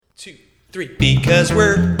2, 3. Because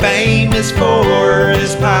we're famous for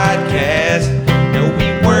this podcast. No, we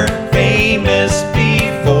weren't famous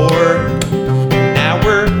before. Now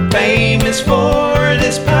we're famous for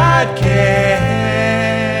this podcast.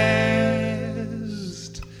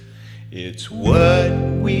 It's what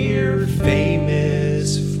we're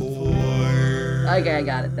famous for. Okay, I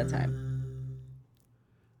got it that time.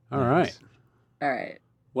 All right. All right.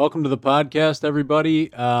 Welcome to the podcast,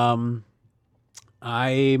 everybody.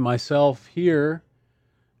 I, myself, here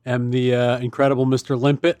am the incredible Mr.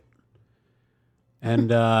 Limpet.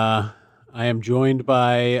 And I am joined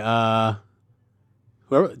by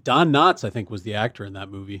whoever, Don Knotts, I think, was the actor in that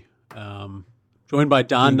movie. Joined by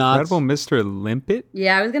Don Knotts. Incredible Mr. Limpet?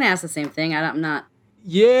 Yeah, I was going to ask the same thing. I'm not.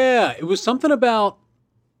 Yeah, it was something about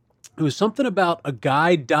a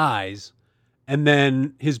guy dies, and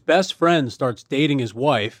then his best friend starts dating his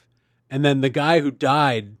wife, and then the guy who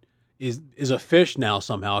died is a fish now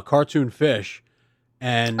somehow, a cartoon fish,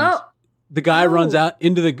 and the guy runs out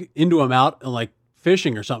into him out and like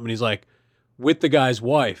fishing or something. He's like with the guy's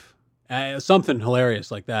wife, something hilarious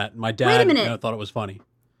like that. My dad thought it was funny.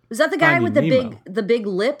 Was that the guy Finding with Nemo. the big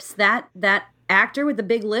lips? That actor with the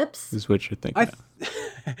big lips? Is what you're thinking of.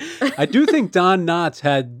 I do think Don Knotts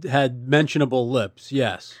had mentionable lips.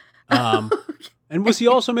 Yes. And was he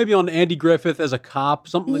also maybe on Andy Griffith as a cop,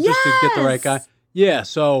 something just to get the right guy? Yeah,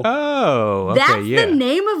 so... Oh, okay, That's yeah. the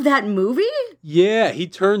name of that movie? Yeah, he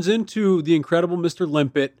turns into the incredible Mr.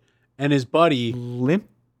 Limpet and his buddy...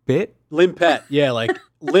 Limpet? Limpet, yeah, like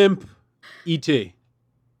Limp E.T.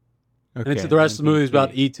 And it's the rest of the movie is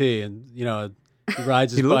about E.T. and, you know, he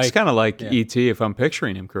rides his He bike. looks kind of like E.T. if I'm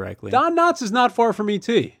picturing him correctly. Don Knotts is not far from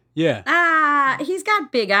E.T., yeah. He's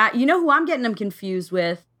got big eyes. You know who I'm getting him confused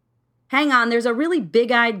with? Hang on, there's a really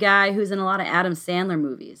big-eyed guy who's in a lot of Adam Sandler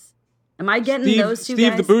movies. Am I getting those two Steve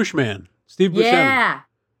guys? the Bushman. Steve Buscemi. Yeah.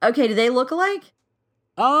 Okay, do they look alike?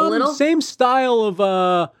 A little? Same style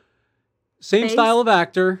of Face?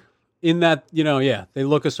 actor in that, you know, yeah, they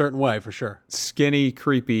look a certain way for sure. Skinny,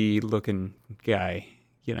 creepy looking guy,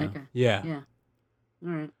 you know. Okay. Yeah. Yeah.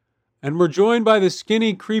 All right. And we're joined by the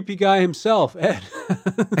skinny, creepy guy himself, Ed.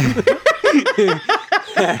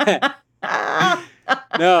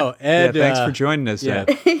 No, Ed. Yeah, thanks for joining us, yeah.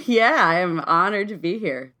 Ed. Yeah, I am honored to be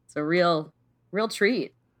here. It's a real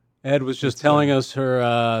treat. Ed was just telling us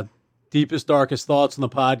her deepest, darkest thoughts on the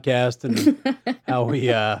podcast and how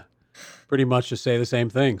we pretty much just say the same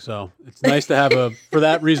thing. So it's nice to have for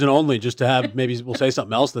that reason only, just to have, maybe we'll say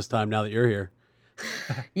something else this time now that you're here.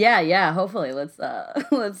 Yeah. Hopefully, let's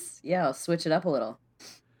switch it up a little.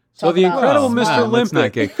 So Talk the about- incredible Oh, Mr. wow, let's not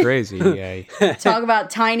Limpet. get crazy. Yeah. Talk about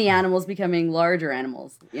tiny animals becoming larger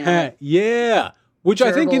animals. You know? Yeah, which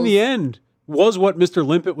I think in the Gerbils. end was what Mr.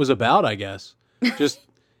 Limpet was about, I guess. Just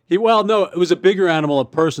it was a bigger animal, a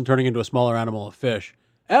person turning into a smaller animal, a fish.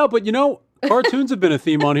 Oh, but you know, cartoons have been a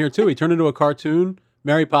theme on here too. He turned into a cartoon,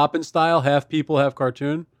 Mary Poppins style, half people, half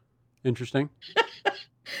cartoon. Interesting.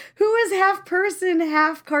 Who is half person,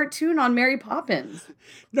 half cartoon on Mary Poppins?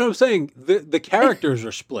 No, I'm saying the characters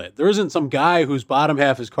are split. There isn't some guy whose bottom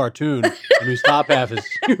half is cartoon and whose top half is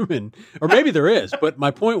human. Or maybe there is, but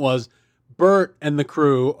my point was Bert and the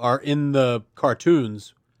crew are in the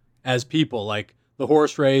cartoons as people, like the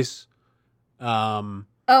horse race, for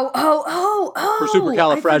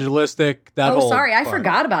supercalifragilistic, that whole sorry, I part.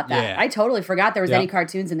 forgot about that. Yeah. I totally forgot there was Yeah. any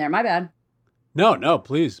cartoons in there. My bad. No,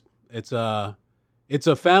 please. It's a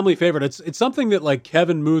family favorite. It's something that like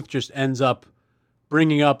Kevin Muth just ends up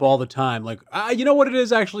bringing up all the time. Like, you know what it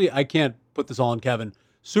is actually? I can't put this all on Kevin.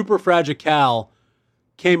 Superfragical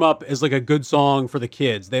came up as like a good song for the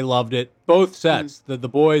kids. They loved it. Both sets, the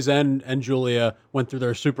boys and Julia went through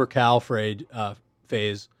their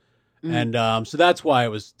phase. And so that's why it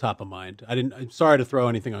was top of mind. I'm sorry to throw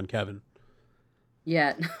anything on Kevin.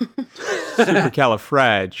 Yeah.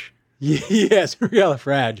 Supercalifrag. Yeah,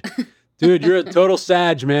 supercalifrag. Dude, you're a total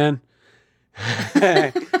sag, man.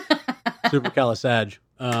 Supercalisag.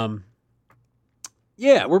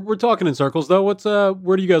 Yeah, we're talking in circles though.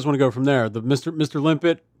 Where do you guys want to go from there? The Mr.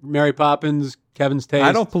 Limpet, Mary Poppins, Kevin's Taste.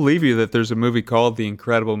 I don't believe you that there's a movie called The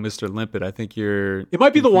Incredible Mr. Limpet. I think you're... It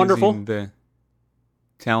might be The Wonderful. The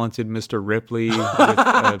talented Mr. Ripley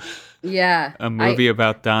with Yeah. a movie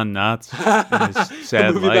about Don Knotts and his sad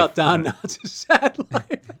a movie life. about Don Knotts' sad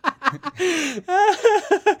life.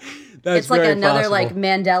 That's It's like very another possible. like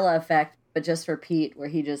Mandela effect, but just for Pete, where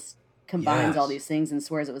he just combines Yes. all these things and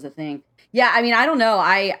swears it was a thing. Yeah, I mean, I don't know.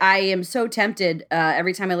 I am so tempted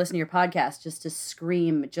every time I listen to your podcast just to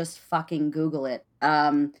scream, just fucking Google it.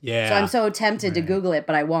 Yeah. So I'm so tempted to Google it,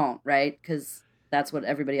 but I won't, right? Because that's what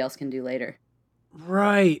everybody else can do later.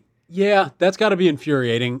 Right. Yeah, that's got to be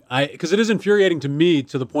infuriating. Because it is infuriating to me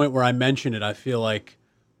to the point where I mention it. I feel like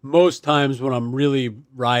most times when I'm really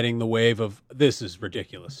riding the wave of this is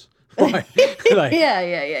ridiculous. Like,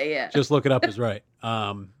 Yeah. just look it up is right.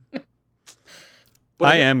 I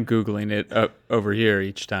am Googling it over here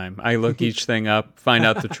each time. I look each thing up, find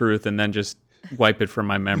out the truth, and then just wipe it from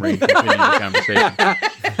my memory and continue the conversation.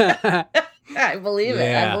 I believe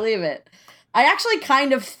it. I believe it. I actually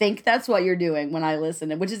kind of think that's what you're doing when I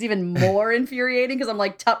listen, which is even more infuriating because I'm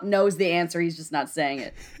like, Tup knows the answer. He's just not saying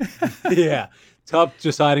it. Yeah. Tup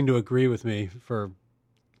deciding to agree with me for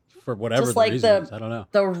whatever Just the like reason is. I don't know.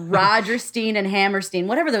 The Rogerstein and Hammerstein,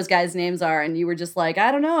 whatever those guys' names are. And you were just like,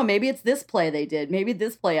 I don't know. Maybe it's this play they did. Maybe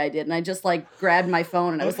this play I did. And I just like grabbed my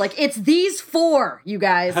phone and I was like, it's these 4, you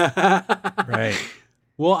guys. Right.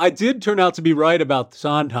 Well, I did turn out to be right about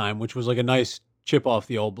Sondheim, which was like a nice chip off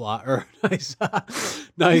the old block, or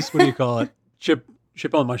nice, what do you call it? Chip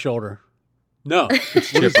on my shoulder. No,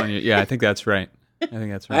 chip on you. Yeah, I think that's right. I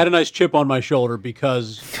had a nice chip on my shoulder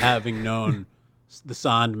because having known the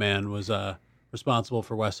Sondman was responsible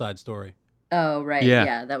for West Side Story. Oh, right.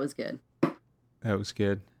 Yeah, that was good. That was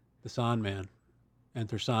good. The Sondman.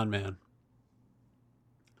 Enter Sondman.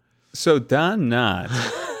 So Don Knotts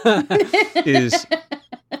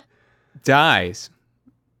dies,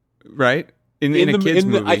 right? In a kid's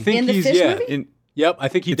movie. I think in the he's Fish movie? Yep, I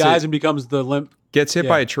think he dies and becomes the limp. Gets hit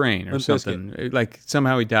by a train or Limp something. Like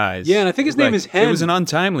somehow he dies. Yeah, and I think his name is Hen. It was an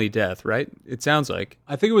untimely death, right? It sounds like.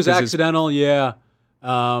 I think it was accidental. Yeah,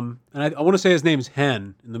 and I want to say his name's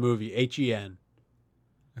Hen in the movie. Hen.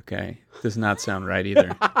 Okay, does not sound right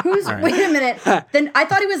either. Wait a minute. Then I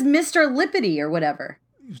thought he was Mr. Lippity or whatever.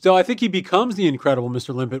 So I think he becomes the Incredible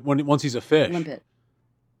Mr. Limpet once he's a fish. Limpet.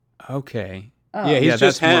 Okay. Oh. Yeah, he's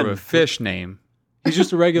just that's more Hen. of a fish name. He's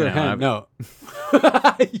just a regular hen. No.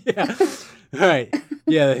 Yeah. All right.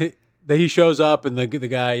 Yeah. He shows up and the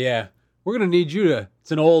guy, yeah, we're going to need you to,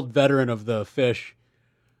 it's an old veteran of the fish.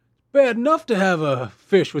 Bad enough to have a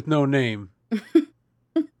fish with no name.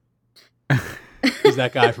 He's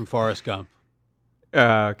that guy from Forrest Gump.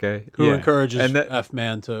 Okay. Who encourages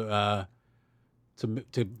F-Man to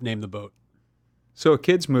name the boat. So a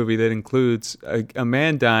kid's movie that includes a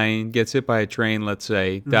man dying, gets hit by a train, let's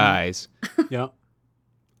say, dies. Yeah.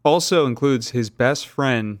 Also includes his best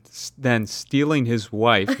friend then stealing his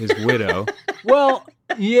wife, his widow. Well,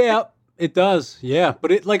 yeah, it does. Yeah,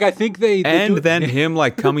 but I think they and then him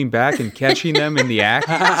coming back and catching them in the act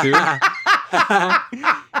too.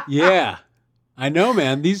 Yeah, I know,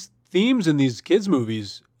 man. These themes in these kids'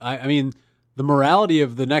 movies. I mean, the morality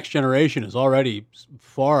of the next generation is already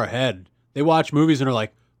far ahead. They watch movies and are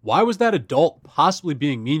like, "Why was that adult possibly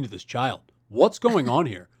being mean to this child? What's going on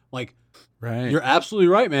here?" Like. Right. You're absolutely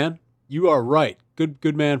right, man. You are right.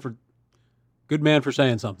 Good man for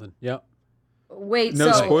saying something. Yep. Wait,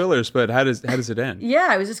 no spoilers, but how does it end? Yeah,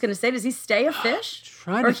 I was just going to say, does he stay a fish?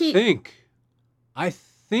 Trying to think. I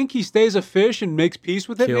think he stays a fish and makes peace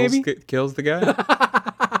with it. Maybe kills the guy.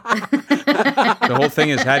 The whole thing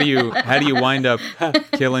is how do you wind up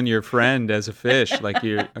killing your friend as a fish? Like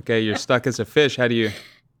you're stuck as a fish. How do you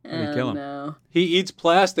kill him? No. He eats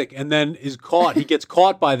plastic and then is caught. He gets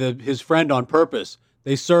caught by his friend on purpose.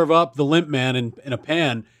 They serve up the limp man in a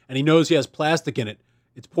pan, and he knows he has plastic in it.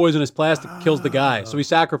 It's poisonous plastic, kills the guy. So he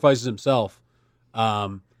sacrifices himself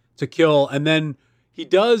to kill. And then he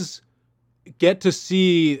does get to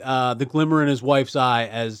see the glimmer in his wife's eye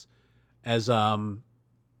as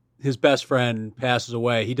his best friend passes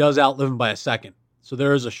away. He does outlive him by a second. So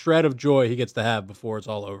there is a shred of joy he gets to have before it's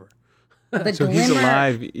all over. So he's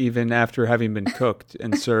alive even after having been cooked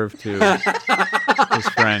and served to his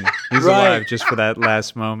friend. He's alive just for that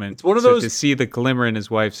last moment. It's one of those to see the glimmer in his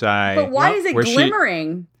wife's eye. But why is it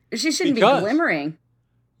glimmering? She shouldn't be glimmering.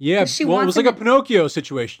 Yeah, it was like a Pinocchio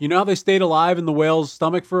situation. You know how they stayed alive in the whale's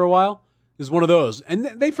stomach for a while? It was one of those. And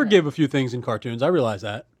they forgive a few things in cartoons. I realize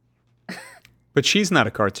that. But she's not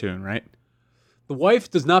a cartoon, right? The wife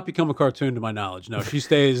does not become a cartoon, to my knowledge. No, she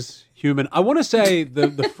stays human. I want to say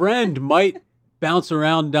the friend might bounce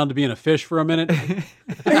around down to being a fish for a minute.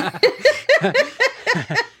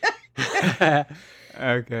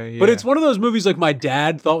 Okay, yeah. But it's one of those movies like my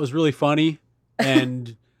dad thought was really funny,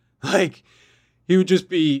 and he would just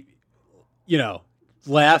be,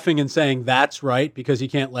 laughing and saying "that's right" because he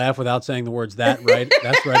can't laugh without saying the words "that right."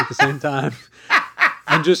 That's right at the same time,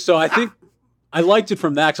 and just so I think. I liked it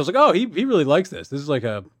from that because I was like, oh, he really likes this. This is like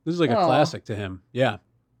a classic to him. Yeah.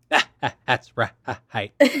 That's right.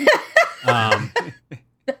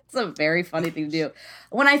 That's a very funny thing to do.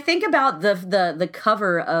 When I think about the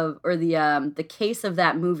cover of or the case of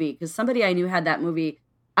that movie, because somebody I knew had that movie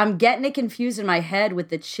I'm getting it confused in my head with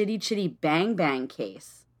the Chitty Chitty Bang Bang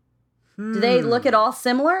case. Do they look at all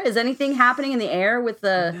similar? Is anything happening in the air with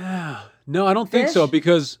the No, I don't think fish? so,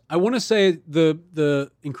 because I want to say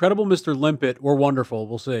the Incredible Mr. Limpet, or Wonderful,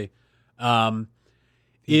 we'll see. Incredible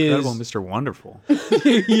Mr. Wonderful.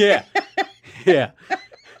 Yeah. Yeah.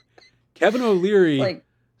 Kevin O'Leary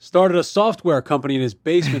started a software company in his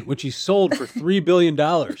basement, which he sold for $3 billion.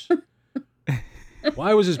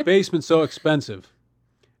 Why was his basement so expensive?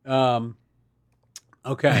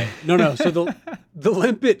 Okay. No. So the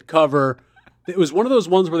Limpet cover, it was one of those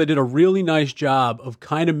ones where they did a really nice job of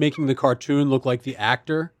kind of making the cartoon look like the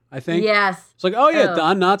actor, I think. Yes. It's like, oh yeah,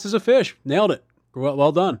 Don Knotts is a fish. Nailed it.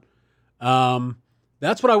 Well done.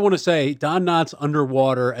 That's what I want to say. Don Knotts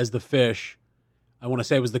underwater as the fish, I want to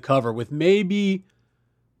say, was the cover, with maybe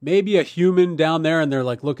a human down there, and they're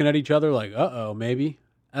like looking at each other like, uh-oh, maybe.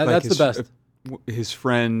 That's the best. His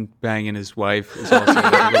friend banging his wife is also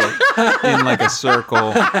in like a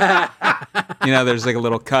circle. There's like a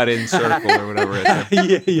little cut-in circle or whatever.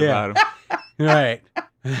 Yeah. Right.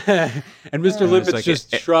 And Mr. Limpet's like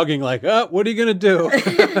just shrugging like, oh, what are you going to do?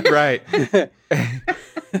 Right.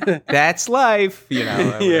 That's life,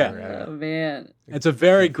 Yeah. Oh, man. It's a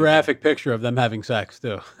very graphic picture of them having sex,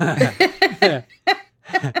 too.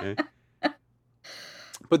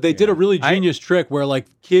 But they did a really genius trick where, like,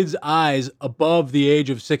 kids' eyes above the age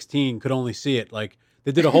of 16 could only see it. Like,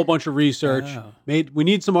 they did a whole bunch of research. We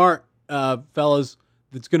need some art, fellas,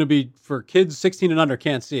 that's going to be for kids 16 and under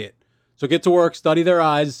can't see it. So get to work, study their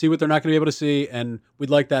eyes, see what they're not going to be able to see, and we'd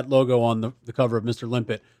like that logo on the cover of Mr.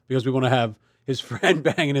 Limpet, because we want to have his friend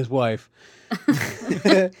banging his wife.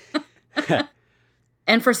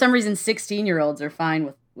 And for some reason, 16-year-olds are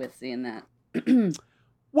fine with seeing that.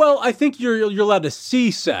 Well, I think you're allowed to see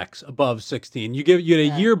sex above 16. You get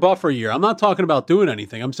a year buffer year. I'm not talking about doing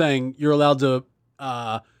anything. I'm saying you're allowed to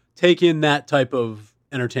take in that type of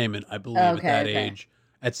entertainment, I believe, at that age,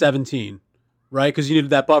 at 17, right? Because you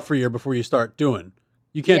needed that buffer year before you start doing.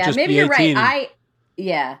 You can't just maybe be 18 you're right.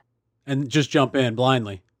 and just jump in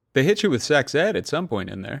blindly. They hit you with sex ed at some point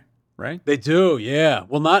in there, right? They do, yeah.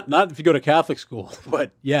 Well, not if you go to Catholic school,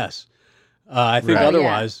 but yes. I think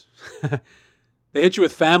otherwise. Yeah. They hit you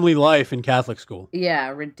with family life in Catholic school. Yeah,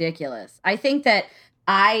 ridiculous. I think that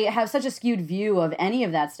I have such a skewed view of any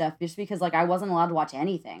of that stuff just because, like, I wasn't allowed to watch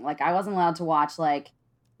anything. Like, I wasn't allowed to watch, like,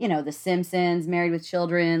 The Simpsons, Married with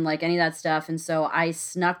Children, like, any of that stuff. And so I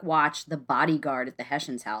snuck watched The Bodyguard at the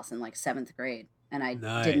Hessian's house in, like, 7th grade. And I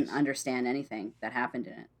didn't understand anything that happened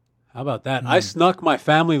in it. How about that? I snuck my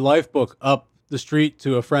family life book up the street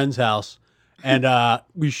to a friend's house, and I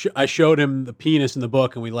showed him the penis in the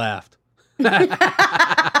book, and we laughed.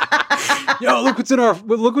 Yo, look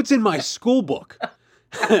what's in my school book.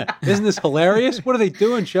 Isn't this hilarious? What are they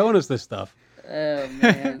doing showing us this stuff? Oh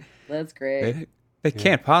man, that's great. They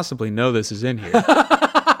can't possibly know this is in here.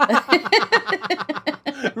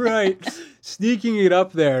 Right. Sneaking it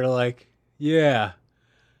up there to like, yeah.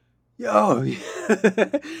 Yo.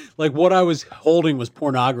 Like what I was holding was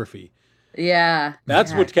pornography. Yeah.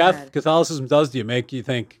 That's what Catholicism does to you, make you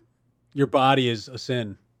think your body is a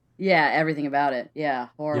sin. Yeah, everything about it. Yeah,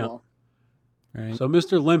 horrible. Yep. Right. So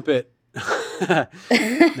Mr. Limpet.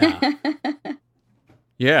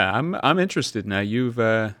 Yeah, I'm interested now. You've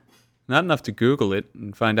not enough to Google it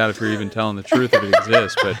and find out if you're even telling the truth that it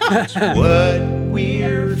exists, but it's what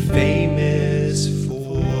we're famous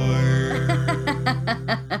for.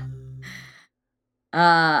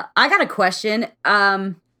 I got a question.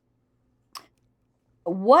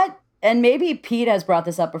 What, and maybe Pete has brought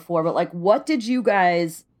this up before, but like, what did you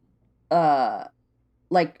guys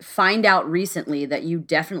like find out recently that you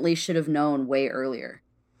definitely should have known way earlier?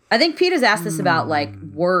 I think Pete has asked this about like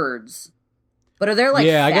words, but are there like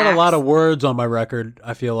facts? I got a lot of words on my record.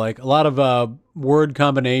 I feel like a lot of word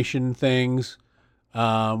combination things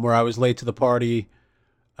where I was late to the party.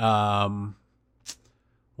 What's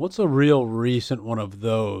a real recent one of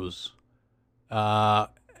those?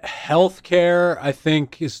 Healthcare, I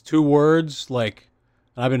think, is 2 words. Like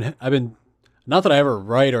I've been not that I ever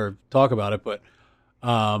write or talk about it, but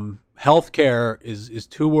healthcare is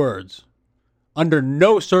 2 words. Under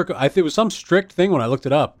no I think it was some strict thing when I looked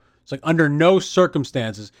it up. It's like under no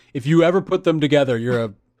circumstances, if you ever put them together, you're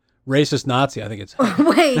a racist Nazi. I think it's.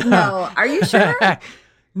 Wait, no. Are you sure?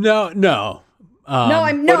 No.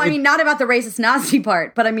 I mean not about the racist Nazi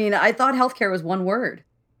part, but I mean I thought healthcare was 1 word.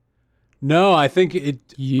 No, I think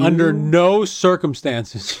under no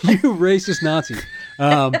circumstances, you racist Nazi.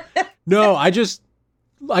 No,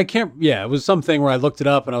 I can't. Yeah, it was something where I looked it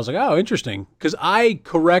up and I was like, oh, interesting, because I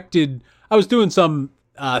was doing some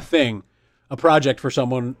thing, a project for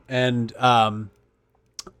someone, and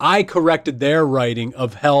I corrected their writing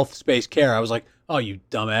of health, space, care. I was like, oh, you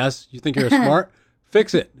dumbass. You think you're smart?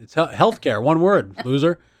 Fix it. It's healthcare. One word,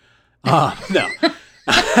 loser. No.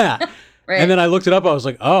 Right. And then I looked it up. I was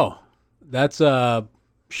like, oh, that's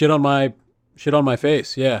shit on my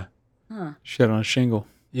face. Yeah. Shit on a shingle.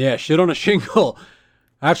 Yeah, shit on a shingle.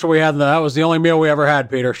 That's what we had. That was the only meal we ever had,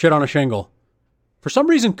 Peter. Shit on a shingle. For some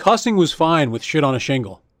reason, cussing was fine with shit on a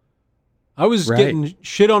shingle. I was getting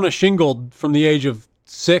shit on a shingle from the age of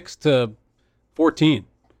 6 to 14.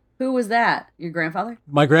 Who was that? Your grandfather?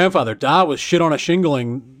 My grandfather, Da, was shit on a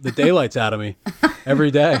shingling the daylights out of me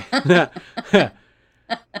every day.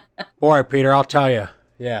 Boy, Peter, I'll tell you.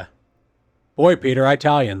 Yeah. Boy, Peter,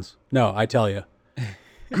 Italians. No, I tell you.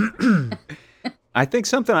 I think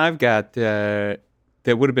something I've got that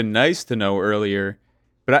would have been nice to know earlier,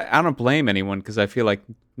 but I don't blame anyone because I feel like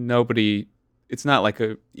nobody. It's not like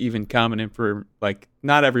a even common info. Like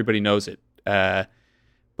not everybody knows it.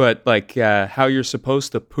 But like how you're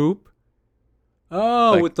supposed to poop.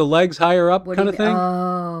 Oh, like, with the legs higher up kind of thing?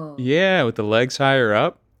 Oh. Yeah, with the legs higher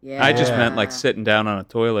up. Yeah. I just meant like sitting down on a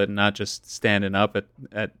toilet and not just standing up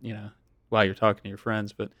at while you're talking to your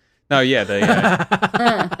friends. But no, yeah,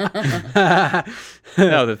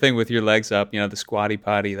 no, the thing with your legs up, the squatty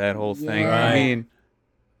potty, that whole thing. Yeah. I mean,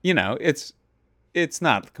 it's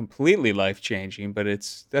not completely life changing, but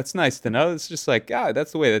that's nice to know. It's just like,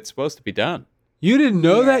 that's the way that's supposed to be done. You didn't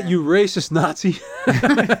know that, you racist Nazi?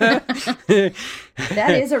 That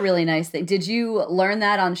is a really nice thing. Did you learn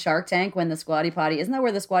that on Shark Tank when the Squatty Potty? Isn't that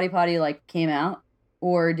where the Squatty Potty came out?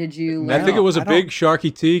 Or did you learn? I think it was a big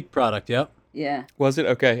Sharky Teague product. Yep. Yeah. Was it?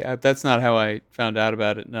 Okay. That's not how I found out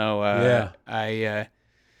about it. No. I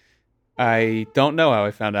don't know how I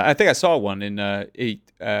found out. I think I saw one in a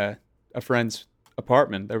friend's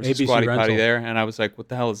apartment. There was ABC a squatty rental. potty there, and I was like, "What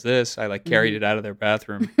the hell is this?" I carried it out of their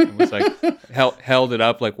bathroom and was like, held it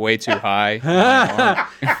up way too high,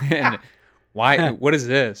 and why? What is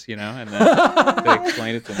this? And then they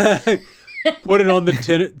explained it to me. Put it on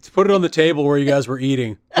the table where you guys were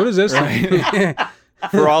eating. What is this? Right.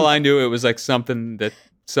 For all I knew, it was like something that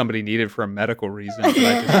somebody needed for a medical reason.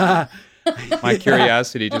 But my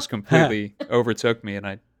curiosity just completely overtook me, and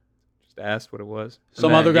I just asked what it was.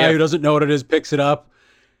 Some other guy who doesn't know what it is picks it up.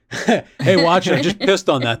 Hey, watch it! I just pissed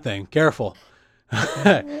on that thing. Careful.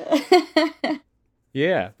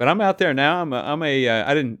 Yeah, but I'm out there now.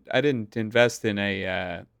 I didn't invest in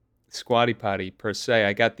a squatty potty per se.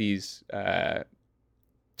 I got these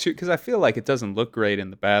because I feel like it doesn't look great in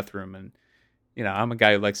the bathroom, and I'm a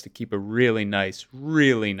guy who likes to keep a really nice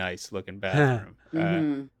looking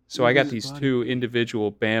bathroom. So I got these two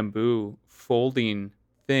individual bamboo folding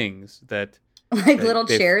things that little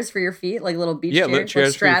chairs for your feet, like little beach chairs, little chairs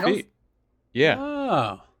like straddles. for your feet. Yeah.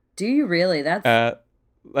 Oh. Do you really? That's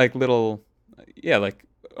like little, like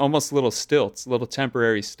almost little stilts, little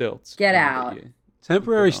temporary stilts. Get out.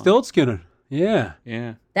 Temporary stilt skinner. Yeah.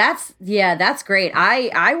 Yeah. That's great.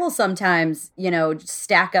 I will sometimes,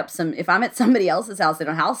 stack up some, if I'm at somebody else's house,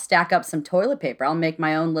 I'll stack up some toilet paper. I'll make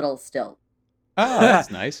my own little stilt. Oh, that's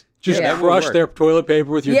nice. Just crush their toilet paper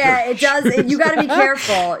with your it does. You got to be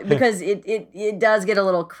careful because it does get a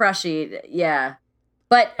little crushy. Yeah.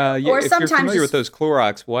 But or if sometimes you're familiar with those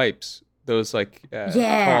Clorox wipes, those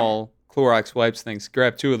tall Clorox wipes things,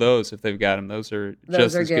 grab two of those if they've got them. Those are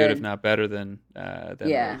just as good, if not better than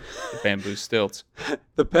the bamboo stilts.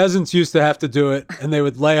 The peasants used to have to do it, and they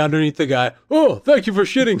would lay underneath the guy. Oh, thank you for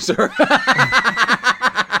shitting, sir.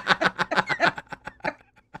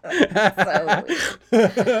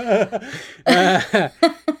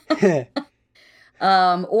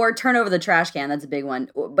 Or turn over the trash can. That's a big one.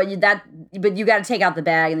 But you got to take out the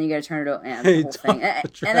bag and then you got to turn it over. Yeah, the whole thing.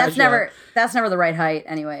 And that's never the right height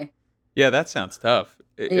anyway. Yeah, that sounds tough.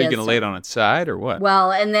 Are you going to lay it on its side or what? Well,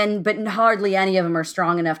 but hardly any of them are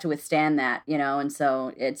strong enough to withstand that, and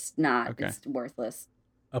so it's not. Okay. It's worthless.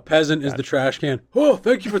 A peasant is the trash can. Oh,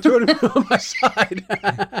 thank you for turning me on my side.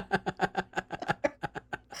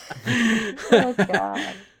 Oh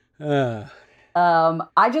God.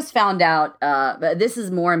 I just found out. This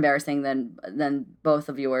is more embarrassing than both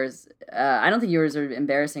of yours. I don't think yours are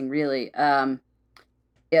embarrassing, really.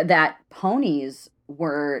 That ponies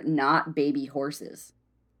were not baby horses.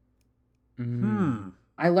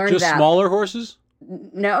 I learned just that. Smaller horses?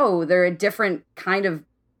 No, they're a different kind of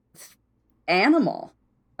animal.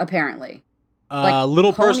 Apparently,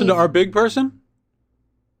 little ponies. Person to our big person.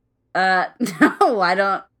 No, I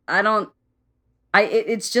don't.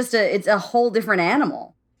 It's a whole different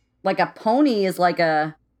animal. Like a pony is like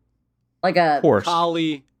a horse.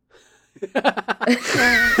 Collie.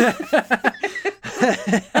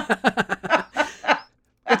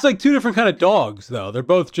 It's like two different kind of dogs, though. They're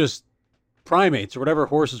both just primates or whatever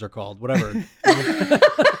horses are called, whatever.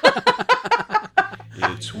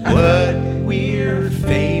 It's what we're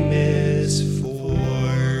famous for.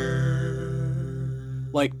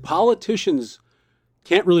 Like, politicians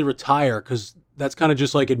can't really retire because that's kind of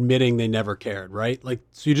just like admitting they never cared, right? Like,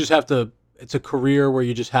 so you just have to, it's a career where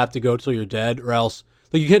you just have to go till you're dead, or else,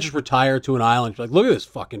 like, you can't just retire to an island. You're like, look at this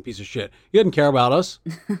fucking piece of shit. He didn't care about us.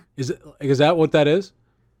 Is that what that is?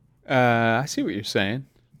 I see what you're saying.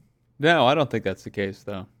 No, I don't think that's the case,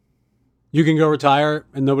 though. You can go retire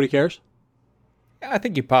and nobody cares? I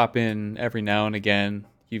think you pop in every now and again.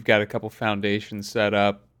 You've got a couple foundations set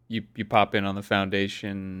up. You pop in on the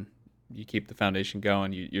foundation. You keep the foundation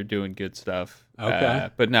going. You're doing good stuff. Okay.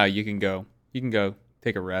 But no, you can go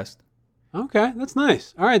take a rest. Okay, that's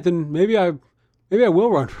nice. All right, then maybe I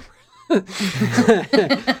will run. That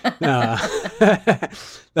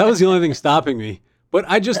was the only thing stopping me. But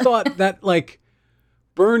I just thought that, like,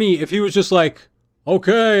 Bernie, if he was just like,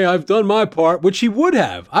 okay, I've done my part, which he would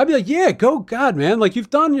have, I'd be like, yeah, go, God, man. Like, you've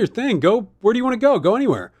done your thing. Go, where do you want to go? Go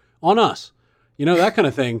anywhere. On us. You know, that kind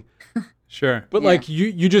of thing. Sure. But, like,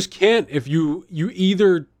 you just can't, if you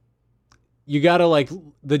either, you got to, like,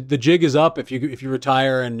 the jig is up if you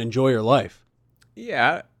retire and enjoy your life.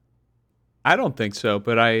 Yeah, I don't think so,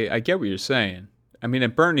 but I get what you're saying. I mean,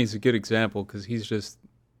 and Bernie's a good example because he's just,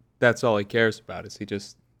 that's all he cares about is he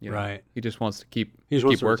just, you know, right. He just wants to keep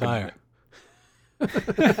wants working to at it.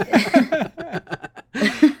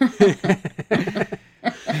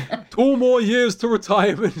 2 more years to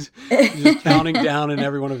retirement. He's just counting down in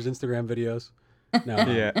every one of his Instagram videos. No.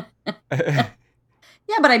 Yeah.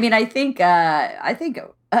 Yeah, but I mean, I think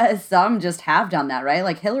some just have done that, right?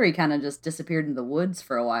 Like Hillary kind of just disappeared in the woods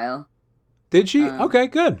for a while. Did she? Okay,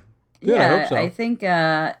 good. Good. Yeah, I hope so.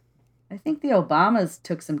 I think the Obamas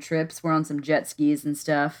took some trips. We're on some jet skis and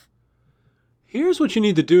stuff. Here's what you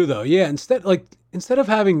need to do, though. Yeah, instead of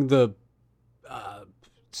having the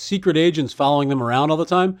secret agents following them around all the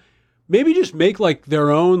time, maybe just make like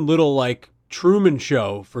their own little like Truman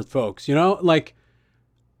Show for folks. You know, like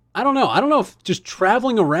I don't know if just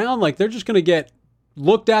traveling around, like they're just gonna get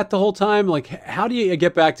looked at the whole time. Like, how do you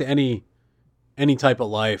get back to any type of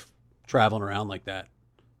life traveling around like that?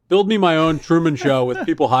 Build me my own Truman Show with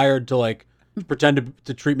people hired to like pretend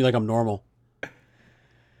to treat me like I'm normal.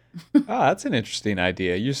 Oh, that's an interesting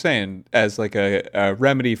idea. You're saying as like a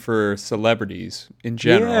remedy for celebrities in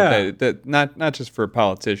general, Yeah. that not just for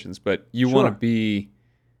politicians, but you Sure. want to be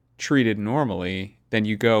treated normally, then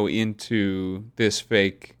you go into this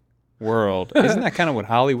fake world. Isn't that kind of what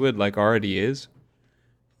Hollywood like already is?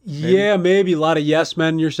 Yeah, maybe a lot of yes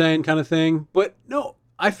men, you're saying, kind of thing. But no,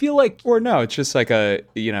 I feel like Or no, it's just like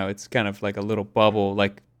it's kind of like a little bubble,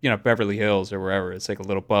 like, Beverly Hills or wherever. It's like a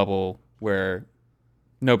little bubble where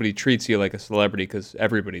nobody treats you like a celebrity because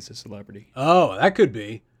everybody's a celebrity. oh, that could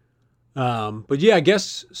be. But yeah, I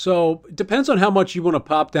guess so. It depends on how much you want to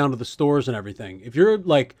pop down to the stores and everything. If you're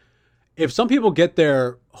like, if some people get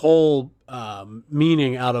their whole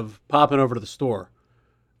meaning out of popping over to the store.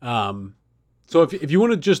 So if you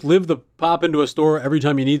want to just live the pop into a store every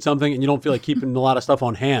time you need something and you don't feel like keeping a lot of stuff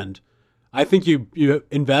on hand, I think you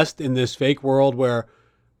invest in this fake world where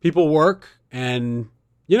people work and,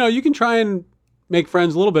 you can try and make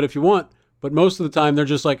friends a little bit if you want, but most of the time they're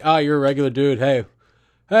just like, you're a regular dude. Hey,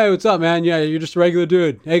 what's up, man? Yeah, you're just a regular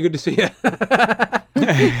dude. Hey, good to see you.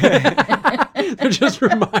 They're just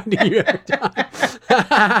reminding you every time.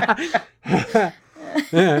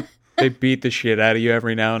 Yeah. They beat the shit out of you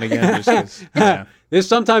every now and again. Just 'cause, This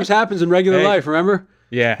sometimes happens in regular life, remember?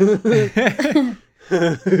 Yeah.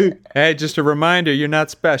 Hey, just a reminder, you're not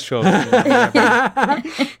special.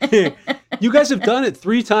 You guys have done it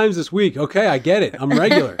 3 times this week. Okay, I get it. I'm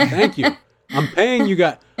regular. Thank you. I'm paying you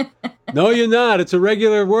guys. No, you're not. It's a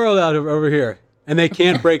regular world out over here. And they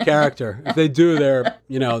can't break character. If they do, they're,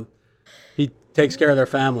 he takes care of their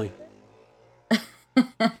family.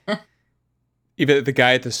 Even the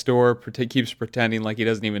guy at the store keeps pretending like he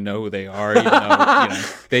doesn't even know who they are. Even though,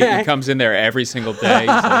 he comes in there every single day. He's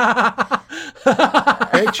like,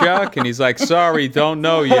 hey, Chuck. And he's like, sorry, don't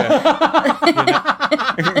know you.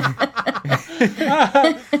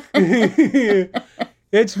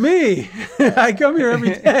 It's me. I come here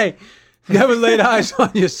every day. Never laid eyes on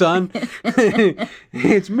you, son.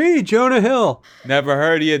 It's me, Jonah Hill. Never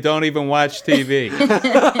heard of you. Don't even watch TV.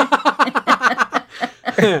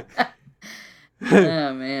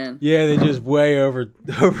 Oh man. Yeah, they just way over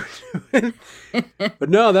it. But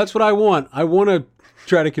no, that's what I want. I want to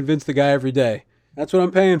try to convince the guy every day. That's what I'm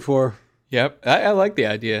paying for. Yep, I like the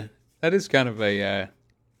idea. That is kind of a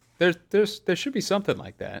there should be something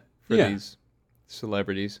like that for these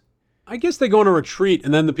celebrities. I guess they go on a retreat,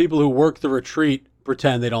 and then the people who work the retreat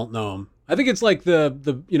pretend they don't know them. I think it's like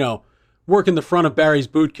the work in the front of Barry's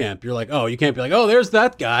boot camp. You're like, oh, you can't be like, oh, there's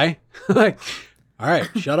that guy. Like, all right,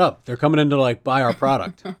 shut up. They're coming in to like buy our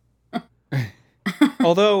product.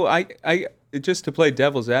 Although I just to play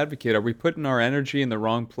devil's advocate, are we putting our energy in the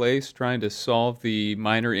wrong place trying to solve the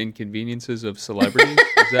minor inconveniences of celebrities?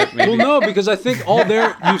 Is that maybe? Well, no, because I think all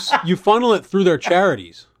you funnel it through their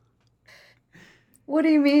charities. What do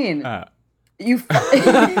you mean? The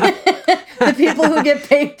people who get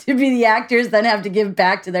paid to be the actors then have to give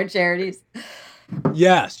back to their charities.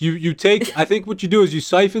 Yes, you take. I think what you do is you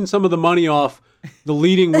siphon some of the money off the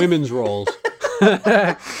leading women's roles.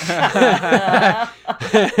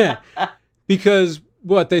 Because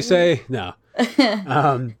what they say, no.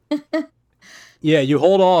 Yeah, you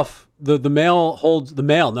hold off the male holds the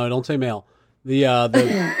male. No, don't say male.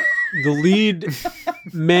 The lead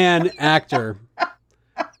man actor.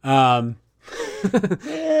 Lead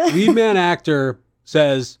man actor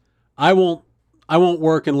says, I won't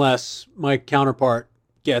work unless my counterpart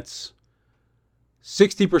gets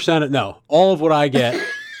 60% of all of what I get.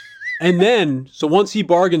 And then, so once he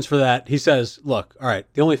bargains for that, he says, look, all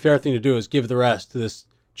right, the only fair thing to do is give the rest to this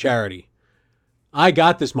charity. I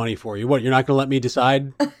got this money for you. What, you're not going to let me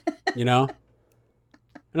decide? You know?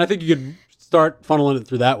 And I think you could start funneling it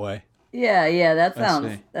through that way. Yeah, that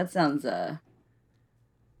sounds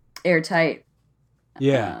airtight.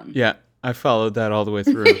 Yeah. Yeah, I followed that all the way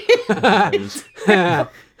through.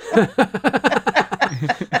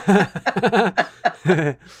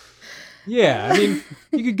 Yeah, I mean,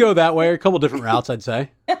 you could go that way, or a couple different routes, I'd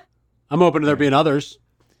say. I'm open to there being others.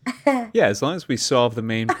 Yeah, as long as we solve the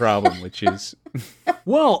main problem, which is...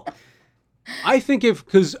 Well, I think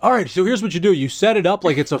all right, so here's what you do. You set it up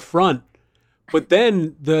like it's a front, but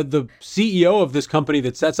then the CEO of this company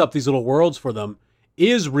that sets up these little worlds for them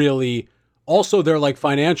is really also their like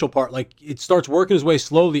financial part. Like it starts working its way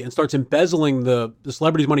slowly and starts embezzling the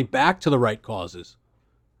celebrities' money back to the right causes.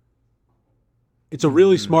 It's a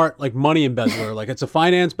really smart like money embezzler. Like it's a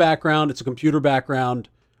finance background, it's a computer background,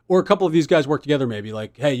 or a couple of these guys work together maybe.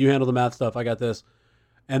 Like, hey, you handle the math stuff, I got this.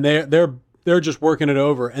 And they're just working it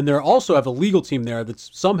over. And they also have a legal team there that's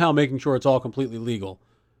somehow making sure it's all completely legal.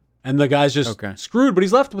 And the guy's just screwed, but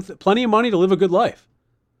he's left with plenty of money to live a good life.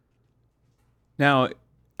 Now,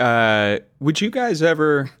 would you guys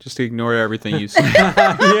ever just ignore everything you said?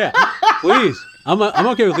 Yeah, please. I'm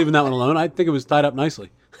okay with leaving that one alone. I think it was tied up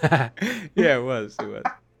nicely. Yeah, it was.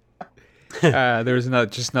 There was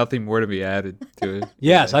just nothing more to be added to it.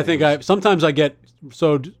 Yes, I think sometimes I get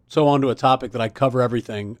so onto a topic that I cover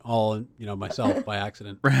everything all myself by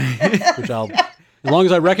accident. Right. Which as long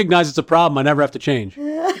as I recognize it's a problem, I never have to change.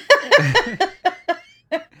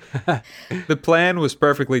 The plan was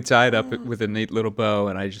perfectly tied up with a neat little bow,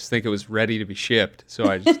 and I just think it was ready to be shipped. So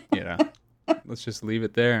I just, let's just leave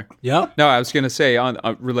it there. Yep. No, I was going to say,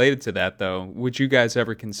 related to that, though, would you guys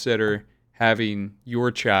ever consider having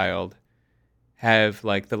your child have,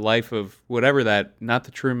 like, the life of whatever not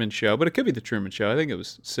the Truman Show, but it could be the Truman Show. I think it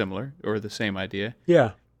was similar or the same idea.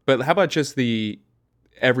 Yeah. But how about just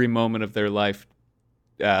every moment of their life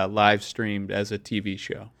live streamed as a TV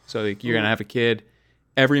show? So like, you're going to have a kid.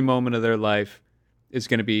 Every moment of their life is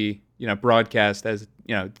going to be, broadcast as,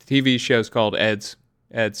 the TV show's called Ed's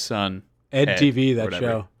Son. Ed TV, that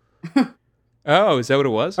show. Oh, is that what it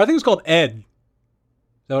was? I think it was called Ed. Is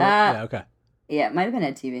that what yeah, okay. Yeah, it might have been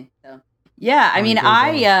Ed TV. So. Yeah, I mean,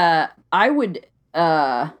 I would,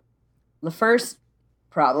 the first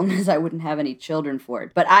problem is I wouldn't have any children for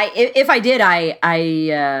it. But if I did,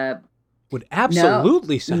 I would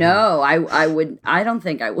absolutely send No, I would, I don't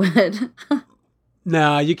think I would.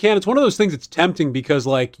 Nah, you can't. It's one of those things that's tempting because,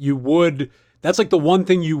 like, that's like the one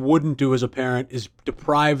thing you wouldn't do as a parent is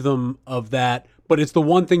deprive them of that. But it's the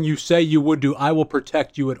one thing you say you would do. I will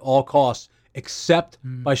protect you at all costs, except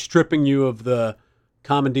by stripping you of the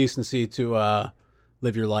common decency to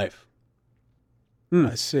live your life.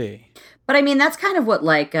 I see. But I mean, that's kind of what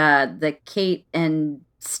like the Kate and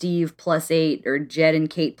Steve +8 or Jed and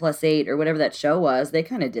Kate +8 or whatever that show was. They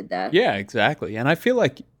kind of did that. Yeah, exactly. And I feel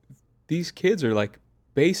like these kids are like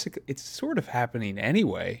it's sort of happening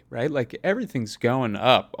anyway, right? Like everything's going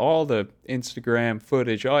up. All the Instagram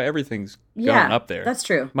footage, everything's going up there. That's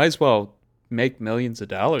true. Might as well make millions of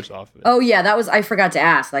dollars off of it. Oh yeah, I forgot to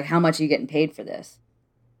ask, like, how much are you getting paid for this?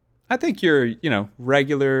 I think you're,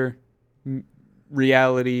 regular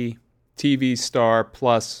reality TV star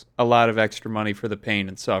plus a lot of extra money for the pain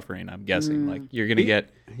and suffering, I'm guessing. Like you're going to get...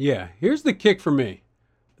 Yeah, here's the kick for me.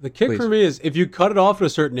 The kick for me is if you cut it off at a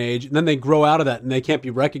certain age and then they grow out of that and they can't be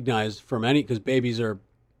recognized from because babies are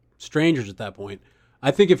strangers at that point.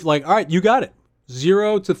 I think if like, all right, you got it.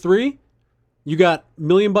 0 to 3, you got $1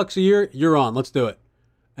 million a year, you're on. Let's do it.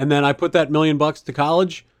 And then I put that $1 million to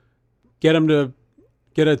college, get him to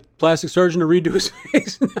get a plastic surgeon to redo his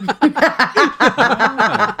face.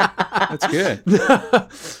 That's good.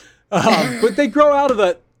 But they grow out of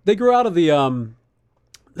that. They grow out of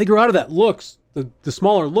that looks, the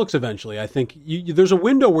smaller looks eventually. I think there's a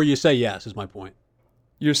window where you say yes, is my point.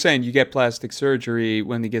 You're saying you get plastic surgery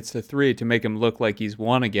when he gets to 3 to make him look like he's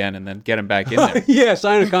 1 again and then get him back in there. Yeah,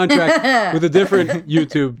 sign a contract with a different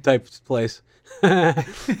YouTube type place.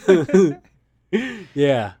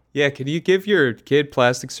 Yeah. Yeah, can you give your kid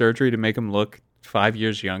plastic surgery to make him look 5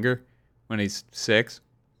 years younger when he's 6?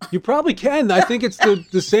 You probably can. I think it's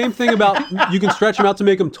the same thing about you can stretch them out to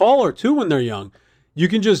make them taller too when they're young. You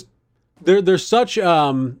can just they're such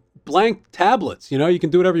blank tablets. You know, you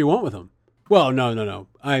can do whatever you want with them. Well, no.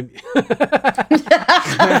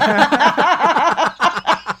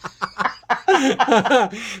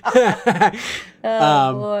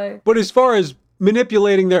 Oh boy. But as far as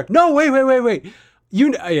manipulating their wait.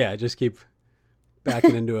 Just keep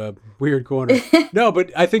backing into a weird corner. No,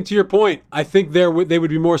 but I think to your point, I think they would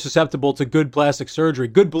be more susceptible to good plastic surgery.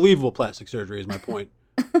 Good, believable plastic surgery is my point.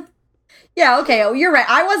 Yeah, okay. Oh, you're right.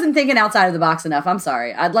 I wasn't thinking outside of the box enough. I'm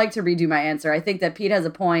sorry. I'd like to redo my answer. I think that Pete has a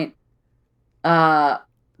point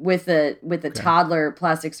with the toddler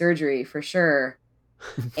plastic surgery for sure.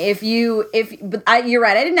 You're right. I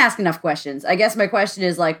didn't ask enough questions. I guess my question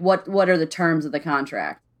is like, what are the terms of the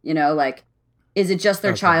contract? You know, like, is it just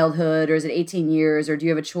their childhood, or is it 18 years, or do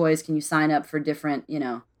you have a choice? Can you sign up for different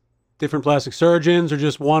plastic surgeons, or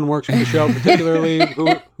just one works for the show particularly?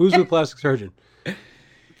 Who's the plastic surgeon?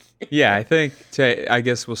 Yeah, I think I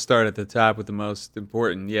guess we'll start at the top with the most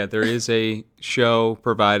important. Yeah, there is a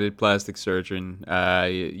show-provided plastic surgeon.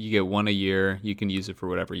 You get 1 a year. You can use it for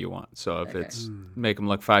whatever you want. So if it's make them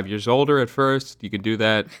look 5 years older at first, you can do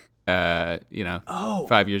that. 5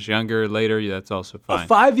 years younger later, that's also fine.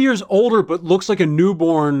 5 years older, but looks like a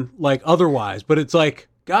newborn, like otherwise. But it's like,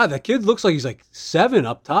 God, that kid looks like he's like 7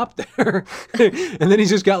 up top there. And then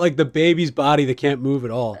he's just got like the baby's body that can't move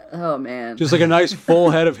at all. Oh, man. Just like a nice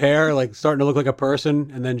full head of hair, like starting to look like a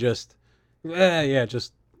person. And then just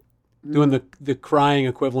doing the crying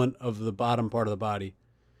equivalent of the bottom part of the body.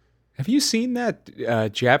 Have you seen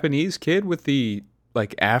that Japanese kid with the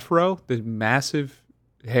like afro, the massive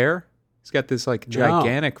hair? He's got this like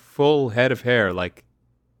gigantic full head of hair, like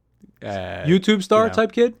YouTube star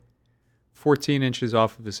type kid? 14 inches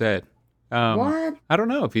off of his head. What? I don't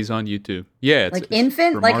know if he's on YouTube. Yeah, it's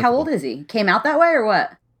infant. remarkable. Like, how old is he? Came out that way or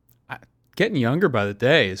what? Getting younger by the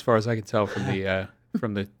day, as far as I can tell from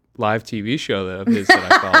the live TV show of his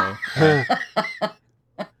that I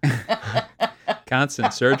follow. Constant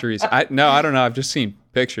surgeries. I don't know. I've just seen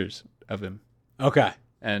pictures of him. Okay.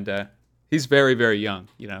 And he's very, very young.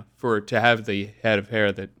 You know, to have the head of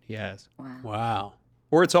hair that he has. Wow.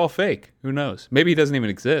 Or it's all fake. Who knows? Maybe he doesn't even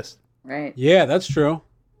exist. Right. Yeah, that's true.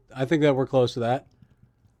 I think that we're close to that.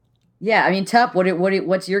 Yeah, I mean, Tup,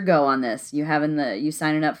 what's your go on this? You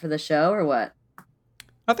signing up for the show or what?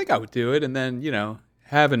 I think I would do it, and then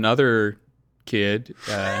have another kid.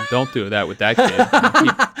 Don't do that with that kid.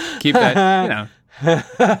 Keep that.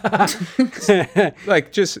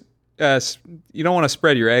 Like just you don't want to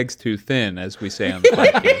spread your eggs too thin, as we say on the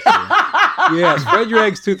podcast. Yeah, spread your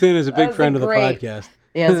eggs too thin is a big friend of the podcast.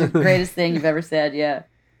 Yeah, it's the greatest thing you've ever said. Yeah.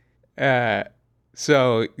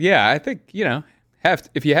 So yeah, I think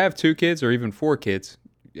if you have 2 kids or even 4 kids,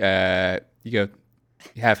 you go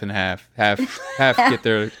half and half. Half get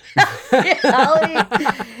their. It's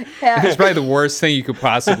probably the worst thing you could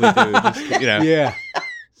possibly do. Just, Yeah.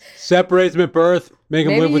 Separate them at birth. Make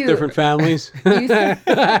them live with different families.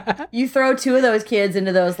 You throw 2 of those kids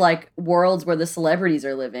into those like worlds where the celebrities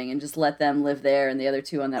are living, and just let them live there, and the other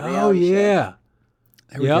 2 on that reality show. Oh yeah.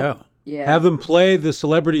 There we go. Yeah. Have them play the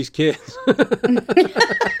celebrities' kids.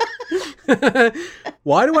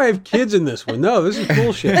 Why do I have kids in this one? No, this is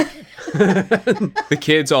bullshit. The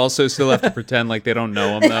kids also still have to pretend like they don't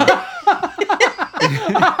know them, though.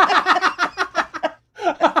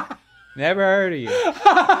 Never heard of you.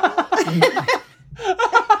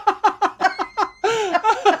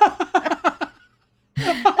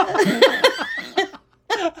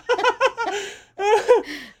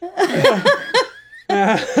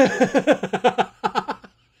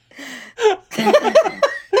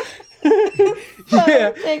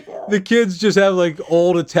 Yeah, the kids just have like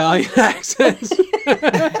old Italian accents.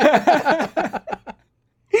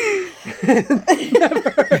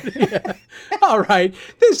 All right,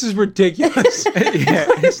 this is ridiculous.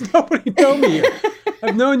 Nobody know me here.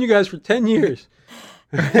 I've known you guys for 10 years.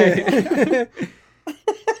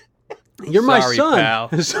 You're my Sorry, son.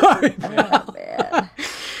 pal. Sorry, pal.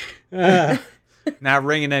 Oh, man. Not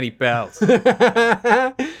ringing any bells.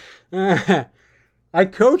 I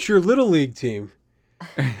coach your little league team.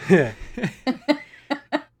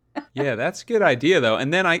 Yeah, that's a good idea though.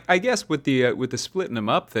 And then I guess with the splitting them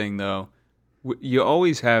up thing though, you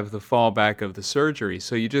always have the fallback of the surgery.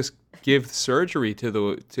 So you just give surgery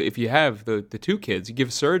to if you have the two kids, you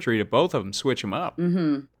give surgery to both of them, switch them up.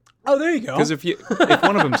 Mm-hmm. Oh, there you go. Because if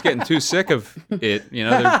one of them's getting too sick of it, you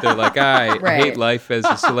know, they're like, I Right. hate life as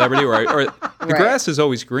a celebrity, or the Right. grass is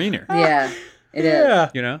always greener. Yeah, it is.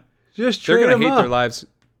 yeah, You know, just they're trade gonna them hate up. their lives.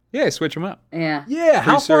 Yeah, switch them up. Yeah. Yeah,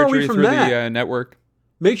 Free how far are we surgery from through that? the network.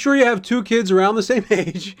 Make sure you have two kids around the same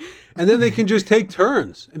age, and then they can just take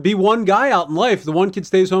turns and be one guy out in life. The one kid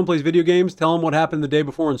stays home, plays video games, tell him what happened the day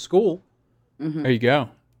before in school. Mm-hmm. There you go.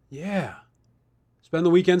 Yeah, spend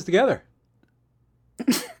the weekends together.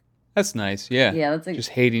 That's nice. Yeah. Yeah, that's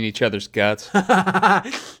Just hating each other's guts,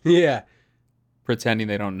 Yeah. pretending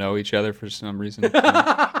they don't know each other for some reason.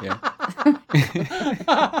 Yeah.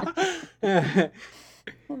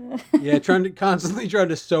 Yeah, constantly trying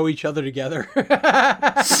to sew each other together.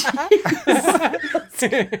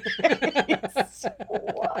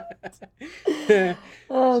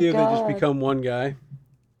 Oh, See if they just God. become one guy.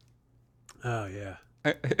 Oh yeah.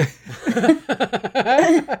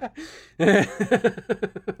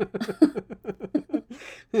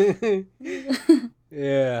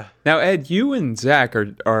 Yeah. Now, Ed, you and Zach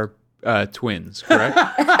are twins, correct?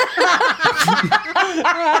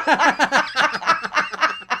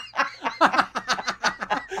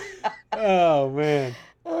 Oh man.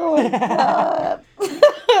 Oh my God.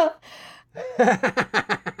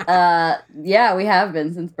 Yeah, we have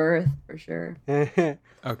been since birth for sure.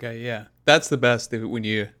 Okay, yeah. That's the best when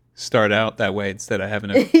you start out that way instead of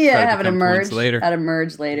having to Yeah, try to having to become merge twins later. Had to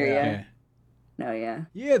merge later. Yeah. Yeah. No. Yeah.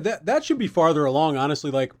 Yeah, that should be farther along,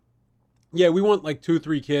 honestly. Like, yeah, we want like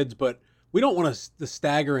 2-3 kids, but we don't want the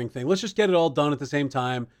staggering thing. Let's just get it all done at the same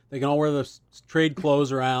time. They can all wear the trade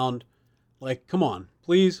clothes around. Like, come on,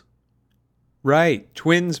 please. Right.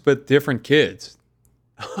 Twins, but different kids.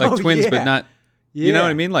 Like Oh, twins, yeah. but not. You know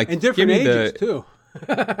what I mean? Like, and different give me ages too.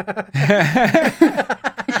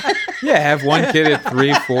 Yeah, have one kid at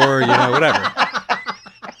 3, 4, whatever.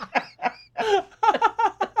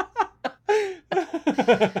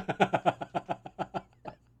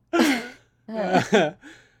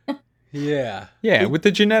 Yeah. Yeah, with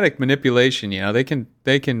the genetic manipulation, they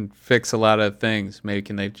can fix a lot of things. Maybe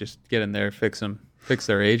can they just get in there, fix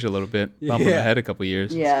their age a little bit, bump them Yeah. ahead a couple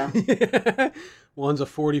years. Yeah. One's a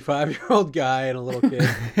 45-year-old guy and a little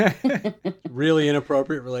kid. Really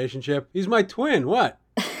inappropriate relationship. He's my twin. What?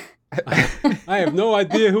 I have no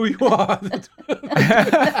idea who you are.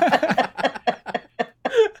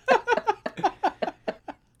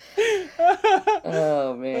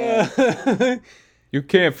 Oh man. You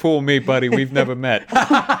can't fool me, buddy. We've never met.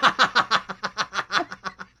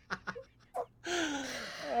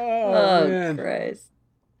 Oh man. Christ.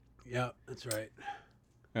 Yeah, that's right.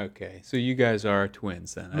 Okay, so you guys are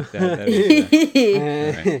twins then. That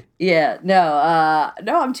is, Right. Yeah. No.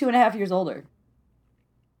 No. I'm 2.5 years older.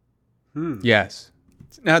 Yes.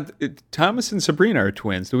 Now, Thomas and Sabrina are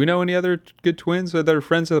twins. Do we know any other good twins that are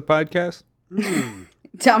friends of the podcast?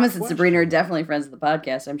 Thomas and Sabrina are definitely friends of the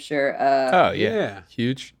podcast. I'm sure. Oh, yeah. Yeah.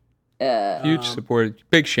 Huge Yeah. support.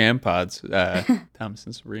 Big sham pods, Thomas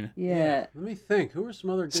and Sabrina. Let me think. Who are some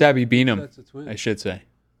other good Sabby Beanham, sets of twins? I should say.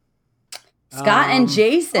 Scott and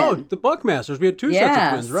Jason. Oh, the Buckmasters. We had two sets of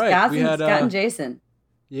twins, right? Scott, we and, had Scott and Jason.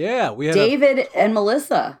 Yeah, we had David and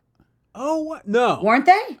Melissa. Oh, what? No. Weren't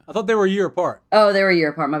they? I thought they were a year apart. Oh, they were a year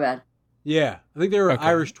apart. My bad. Yeah, I think they were Okay.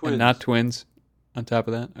 Irish twins. And not twins on top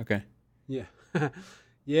of that? Okay. Yeah.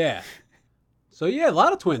 Yeah. So yeah, a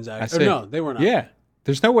lot of twins I actually. see. No, they were not. Yeah.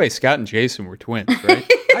 There's no way Scott and Jason were twins, right?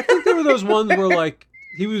 I think they were those ones where like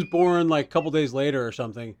he was born like a couple days later or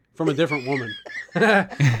something from a different woman.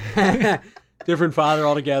 Different father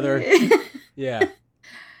altogether. Yeah.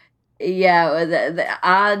 Yeah,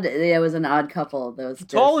 it was an odd couple. Those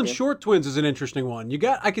Tall those and two. short twins is an interesting one.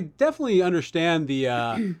 I could definitely understand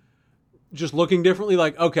the just looking differently.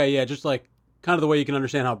 Like, okay, yeah, just like kind of the way you can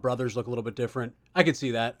understand how brothers look a little bit different. I could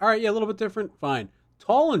see that. All right, yeah, a little bit different. Fine.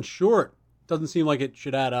 Tall and short doesn't seem like it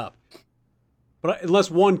should add up. But unless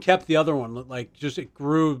one kept the other one, like just it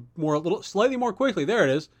grew slightly more quickly. There it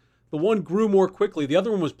is. The one grew more quickly. The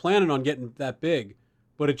other one was planning on getting that big,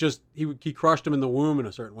 but it just he crushed him in the womb in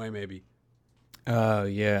a certain way, maybe. Oh,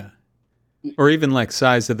 yeah. Or even like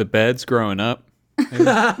size of the beds growing up. Yeah,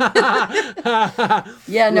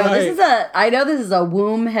 no, Right. I know this is a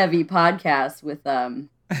womb heavy podcast with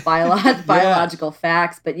biological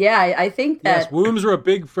facts, but yeah, I think that Yes, wombs are a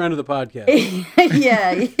big friend of the podcast.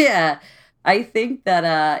 yeah. I think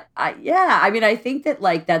that I think that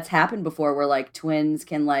like that's happened before where like twins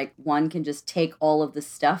can like one can just take all of the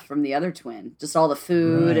stuff from the other twin, just all the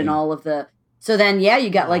food and Right. all of the so then yeah, you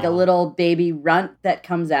got like a Aw. little baby runt that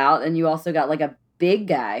comes out and you also got like a big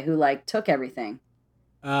guy who like took everything.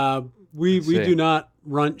 We see. do not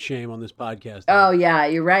runt shame on this podcast. Oh yeah,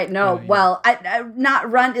 you're right. No, Oh, yeah. well, I not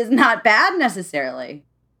runt is not bad necessarily.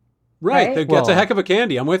 right. right? That's a Well- heck of a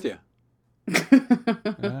candy. I'm with you.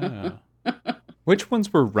 Oh. Which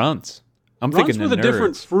ones were runts? I'm Runts thinking were the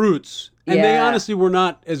different nerds. fruits, and they Yeah. honestly were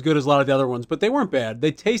not as good as a lot of the other ones, but they weren't bad.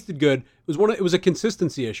 They tasted good. It was a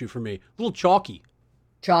consistency issue for me. A little chalky.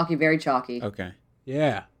 Chalky, very chalky. Okay.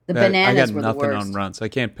 Yeah. The That- bananas I got were the nothing worst. on runts. I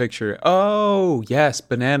can't picture. Oh yes,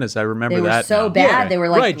 bananas. I remember They were that. so now. bad. Okay. They were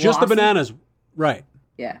like right, just the glossy. bananas. Right.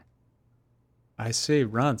 Yeah. I see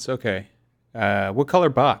runts. Okay. What color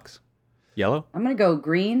box? Yellow. I'm gonna go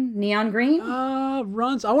green, neon green.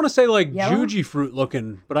 Runts. I want to say like Yellow? Juji fruit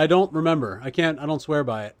looking, but I don't remember. I don't swear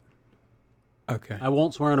by it. Okay. I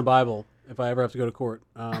won't swear in a Bible if I ever have to go to court.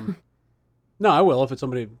 No, I will if it's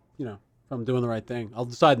somebody, if I'm doing the right thing. I'll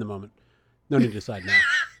decide in the moment. No need to decide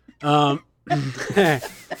now.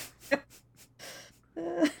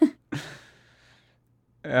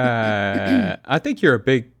 I think you're a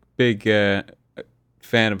big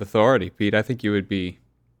fan of authority, Pete. I think you would be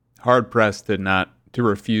hard pressed to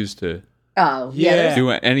refuse to Oh yeah, Yeah. there's- do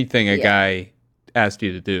anything a Yeah. guy asked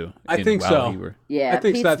you to do. I think while so. you were- yeah. I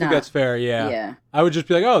think Pete's so. I think not- that's fair. Yeah. Yeah. I would just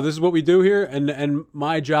be like, oh, this is what we do here, and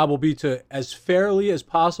my job will be to, as fairly as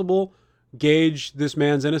possible, gauge this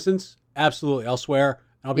man's innocence. Absolutely, I'll swear.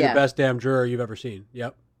 I'll be Yeah. the best damn juror you've ever seen.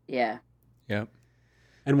 Yep. Yeah. Yep.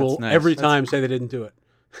 And That's we'll nice. every That's- time say they didn't do it.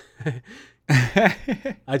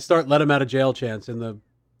 I'd start let him out of jail chance in the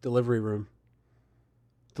delivery room.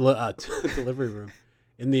 Delivery room.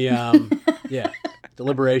 In the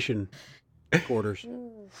deliberation quarters.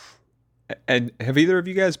 And have either of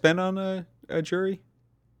you guys been on a jury?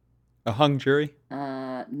 A hung jury?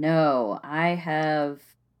 No, I have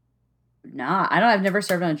not. I've never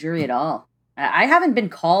served on a jury at all. I haven't been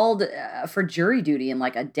called for jury duty in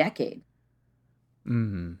like a decade.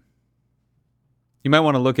 Mm-hmm. You might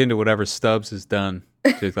want to look into whatever Stubbs has done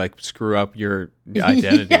to like screw up your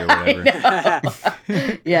identity or whatever. I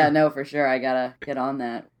know. Yeah, no, for sure. I gotta get on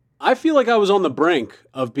that. I feel like I was on the brink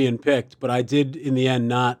of being picked, but I did in the end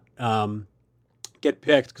not get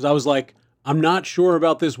picked because I was like, I'm not sure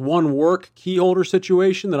about this one work key holder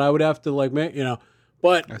situation that I would have to like make,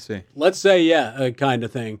 but I see. let's say, kind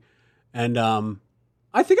of thing. And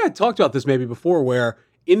I think I talked about this maybe before where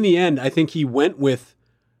in the end, I think he went with,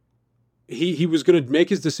 he was going to make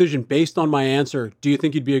his decision based on my answer. Do you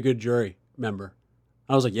think you'd be a good jury member?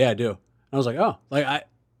 I was like, yeah, I do. I was like, oh, like I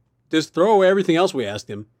just throw away everything else we asked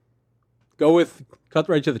him. Go with cut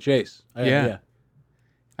right to the chase. Yeah.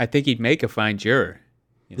 I think he'd make a fine juror.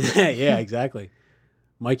 Yeah, exactly.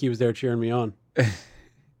 Mikey was there cheering me on.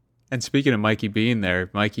 And speaking of Mikey being there,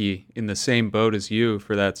 Mikey in the same boat as you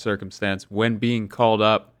for that circumstance, when being called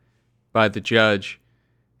up by the judge,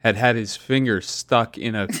 had his finger stuck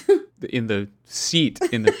in the seat,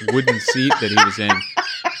 in the wooden seat that he was in.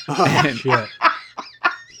 Oh, shit.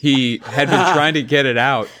 He had been trying to get it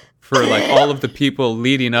out for like all of the people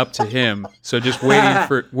leading up to him. So just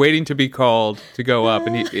waiting to be called to go up.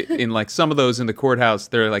 And in like some of those in the courthouse,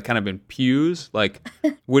 they're like kind of in pews, like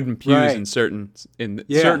wooden pews Right. in certain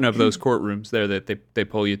Yeah. certain of those courtrooms there that they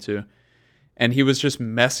pull you to. And he was just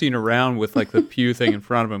messing around with like the pew thing in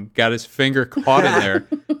front of him. Got his finger caught in there,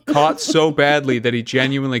 caught so badly that he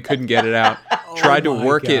genuinely couldn't get it out. Tried to my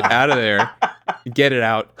work it God. out of there, get it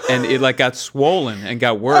out, and it like got swollen and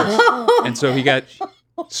got worse. And so he got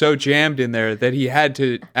so jammed in there that he had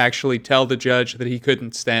to actually tell the judge that he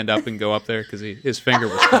couldn't stand up and go up there because his finger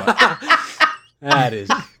was caught. That is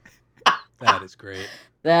great.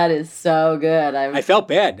 That is so good. I felt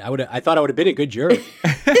bad. I thought I would have been a good jury.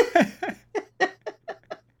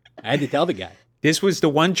 I had to tell the guy. This was the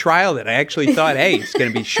one trial that I actually thought, hey, it's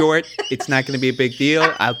going to be short. It's not going to be a big deal.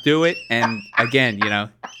 I'll do it. And again,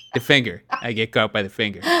 the finger. I get caught by the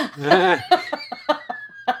finger.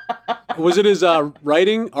 Was it his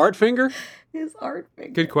writing art finger? His art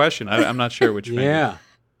finger. Good question. I'm not sure which finger. Yeah.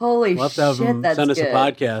 Holy We'll have to have shit, him that's send us good. a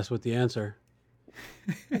podcast with the answer.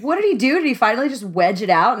 What did he do? Did he finally just wedge it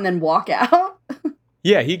out and then walk out?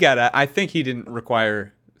 Yeah, he got I think he didn't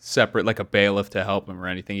require separate, like a bailiff to help him or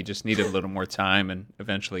anything. He just needed a little more time and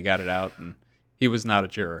eventually got it out. And he was not a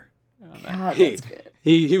juror. God, that's good.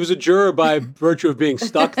 He was a juror by virtue of being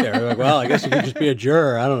stuck there. Like, well, I guess you could just be a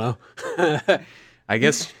juror. I don't know. I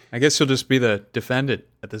guess you'll just be the defendant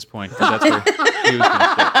at this point, because that's where he was going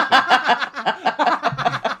to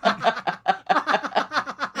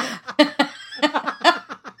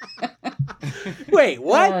sit. Wait,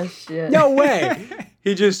 what? Oh, shit. No way.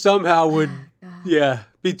 He just somehow would,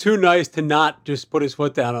 be too nice to not just put his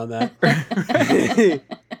foot down on that.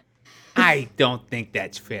 I don't think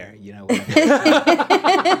that's fair. You know what?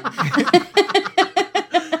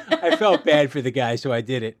 I felt bad for the guy, so I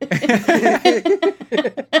did it.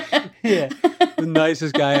 Yeah, the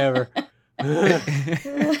nicest guy ever.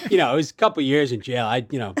 It was a couple years in jail.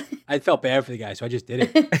 I felt bad for the guy, so I just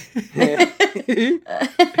did it.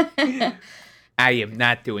 I am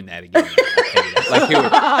not doing that again. Like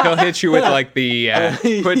he'll hit you with like the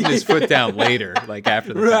putting his foot down later, like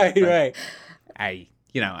after the fact. Right. I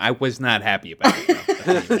was not happy about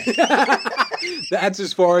it. That's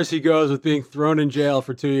as far as he goes with being thrown in jail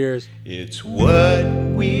for 2 years. It's what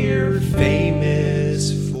we're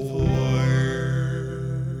famous for.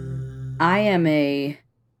 I am a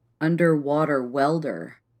underwater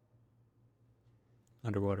welder.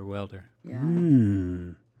 Underwater welder. Yeah.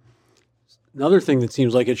 Another thing that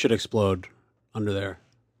seems like it should explode under there.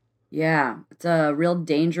 Yeah, it's a real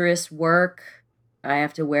dangerous work. I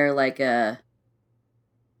have to wear like an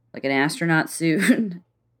astronaut suit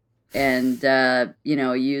and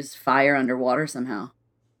use fire underwater somehow.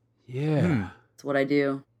 Yeah. That's what I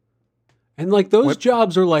do. And like those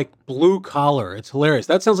jobs are like blue collar. It's hilarious.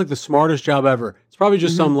 That sounds like the smartest job ever. It's probably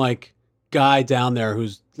just some like guy down there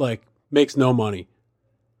who's like makes no money.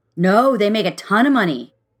 No, they make a ton of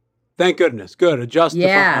money. Thank goodness. Good.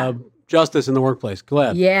 Justice in the workplace.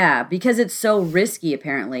 Glad. Yeah, because it's so risky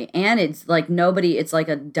apparently. And it's like it's like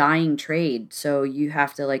a dying trade. So you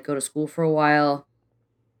have to like go to school for a while.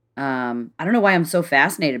 I don't know why I'm so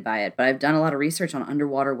fascinated by it, but I've done a lot of research on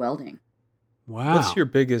underwater welding. Wow. What's your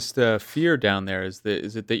biggest fear down there? Is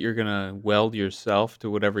it that you're gonna weld yourself to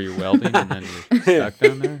whatever you're welding and then you're stuck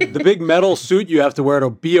down there? The big metal suit you have to wear to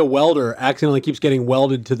be a welder accidentally keeps getting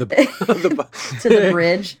welded to the to the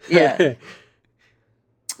bridge. Yeah.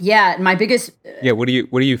 Yeah, my biggest Yeah, what do you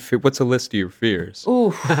what's a list of your fears?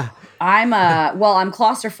 Ooh. I'm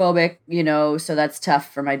claustrophobic, so that's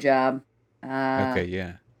tough for my job. Okay,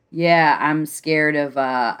 yeah. Yeah, I'm scared of,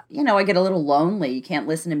 I get a little lonely. You can't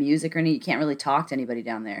listen to music or anything. You can't really talk to anybody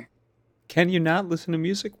down there. Can you not listen to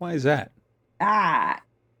music? Why is that? Yeah,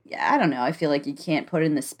 I don't know. I feel like you can't put it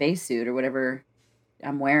in the spacesuit or whatever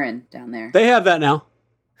I'm wearing down there. They have that now.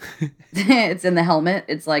 It's in the helmet.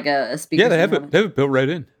 It's like a speaker. Yeah, they have it built right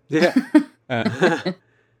in. Yeah.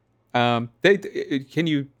 Can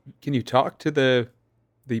you talk to the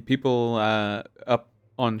people up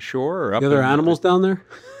on shore or up the other animals down there?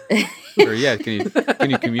 Or can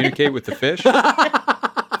you communicate with the fish?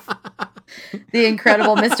 The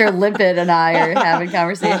incredible Mr. Limpet and I are having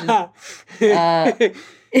conversations. The guy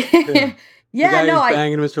who's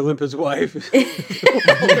banging Mr. Limpet's wife.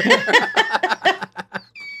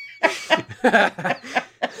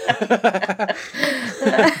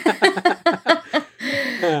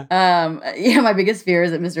 My biggest fear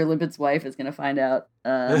is that Mr. Limpet's wife is going to find out.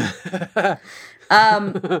 I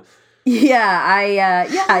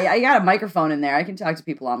got a microphone in there. I can talk to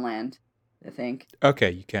people on land, I think. Okay,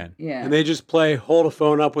 you can. Yeah. And they just hold a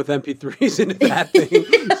phone up with MP3s into that thing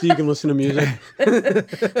so you can listen to music.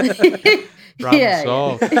 Problem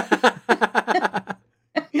solved.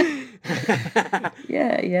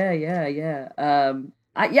 Yeah.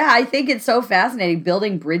 I think it's so fascinating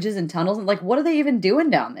building bridges and tunnels and like, what are they even doing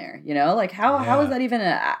down there? Like how is that even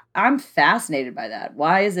I'm fascinated by that.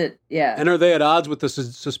 Why is it? Yeah. And are they at odds with the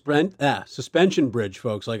suspension bridge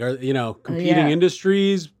folks? Like, are, competing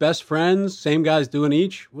industries, best friends, same guys doing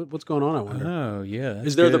each? What's going on? I wonder. Oh yeah.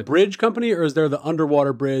 Is there the bridge company or is there the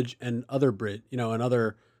underwater bridge and other bridge,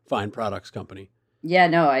 another fine products company? Yeah,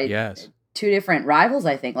 no, yes. Two different rivals,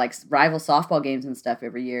 I think, like rival softball games and stuff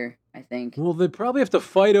every year, I think. Well, they probably have to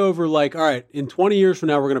fight over, like, all right, in 20 years from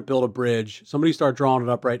now, we're going to build a bridge. Somebody start drawing it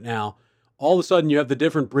up right now. All of a sudden, you have the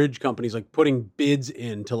different bridge companies, like, putting bids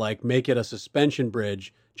in to, like, make it a suspension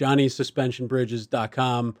bridge.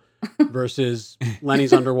 JohnnySuspensionBridges.com versus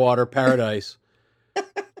Lenny's Underwater Paradise.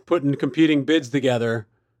 Putting competing bids together,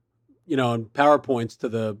 and PowerPoints to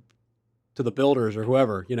the builders or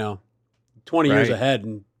whoever, 20 years ahead,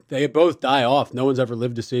 and they both die off. No one's ever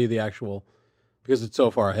lived to see the actual, because it's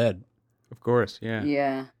so far ahead. Of course, yeah.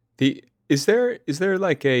 Yeah. Is there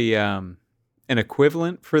like a an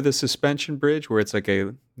equivalent for the suspension bridge where it's like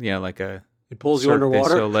it pulls you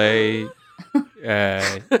underwater?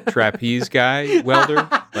 trapeze guy welder,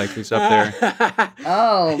 like who's up there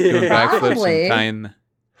Oh, doing backflips probably. and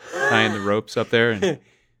tying the ropes up there, and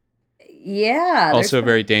Yeah. also there's-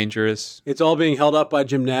 very dangerous. It's all being held up by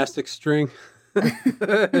gymnastics string.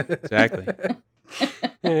 Exactly.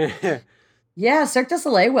 Yeah, Cirque du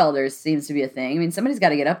Soleil welders seems to be a thing. I mean, somebody's got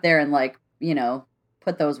to get up there and like,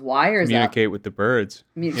 put those wires Communicate with the birds. up.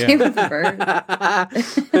 Communicate with the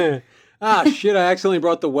bird. Ah, shit, I accidentally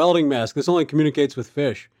brought the welding mask. This only communicates with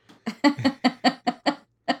fish.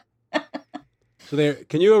 So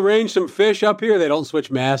can you arrange some fish up here? They don't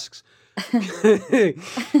switch masks.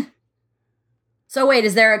 So wait,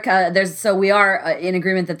 is there so we are in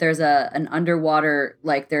agreement that there's an underwater,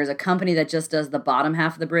 like there's a company that just does the bottom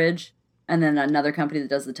half of the bridge and then another company that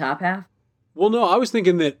does the top half? Well, no, I was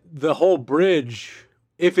thinking that the whole bridge,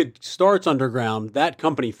 if it starts underground, that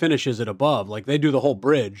company finishes it above. Like they do the whole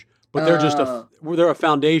bridge, but they're just they're a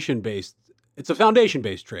foundation based. It's a foundation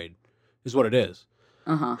based trade, is what it is.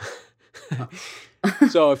 Uh-huh.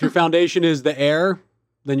 So if your foundation is the air,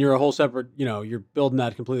 then you're a whole separate. You're building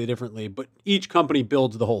that completely differently. But each company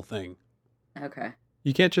builds the whole thing. Okay.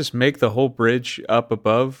 You can't just make the whole bridge up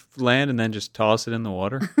above land and then just toss it in the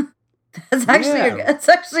water. That's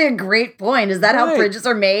actually a great point. Is that how Right. bridges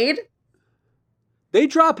are made? They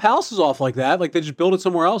drop houses off like that. Like they just build it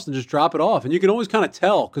somewhere else and just drop it off. And you can always kind of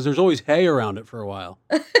tell because there's always hay around it for a while.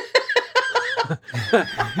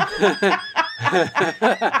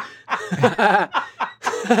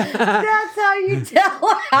 That's how you tell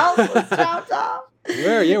a house was chopped off.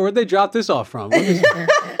 Where'd they drop this off from?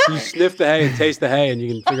 You sniff the hay and taste the hay, and you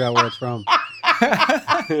can figure out where it's from.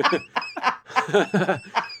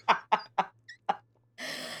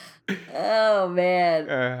 Oh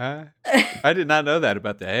man. I did not know that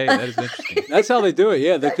about the hay. That is interesting. That's how they do it.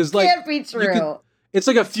 Yeah, because like Can't be true. it's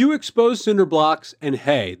like a few exposed cinder blocks and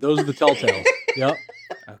hay. Those are the telltales. Yep,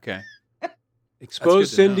 Okay.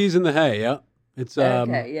 exposed to know. cindies and the hay. Yep, it's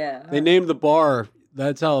Okay, yeah. They named the bar.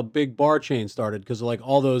 That's how a big bar chain started because of like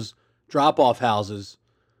all those drop-off houses.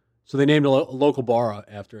 So they named a local bar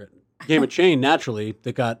after it. Became a chain naturally.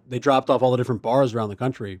 They dropped off all the different bars around the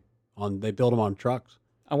country. They built them on trucks.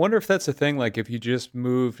 I wonder if that's a thing, like if you just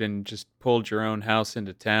moved and just pulled your own house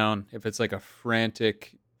into town, if it's like a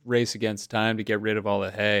frantic race against time to get rid of all the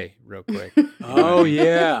hay real quick. Oh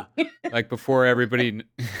yeah, Like before everybody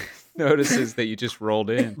notices that you just rolled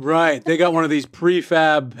in. right. They got one of these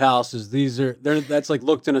prefab houses. That's like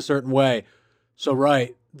looked in a certain way. So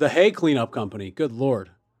right, the hay cleanup company. Good Lord.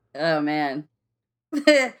 Oh man.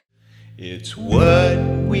 It's what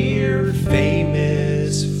we're famous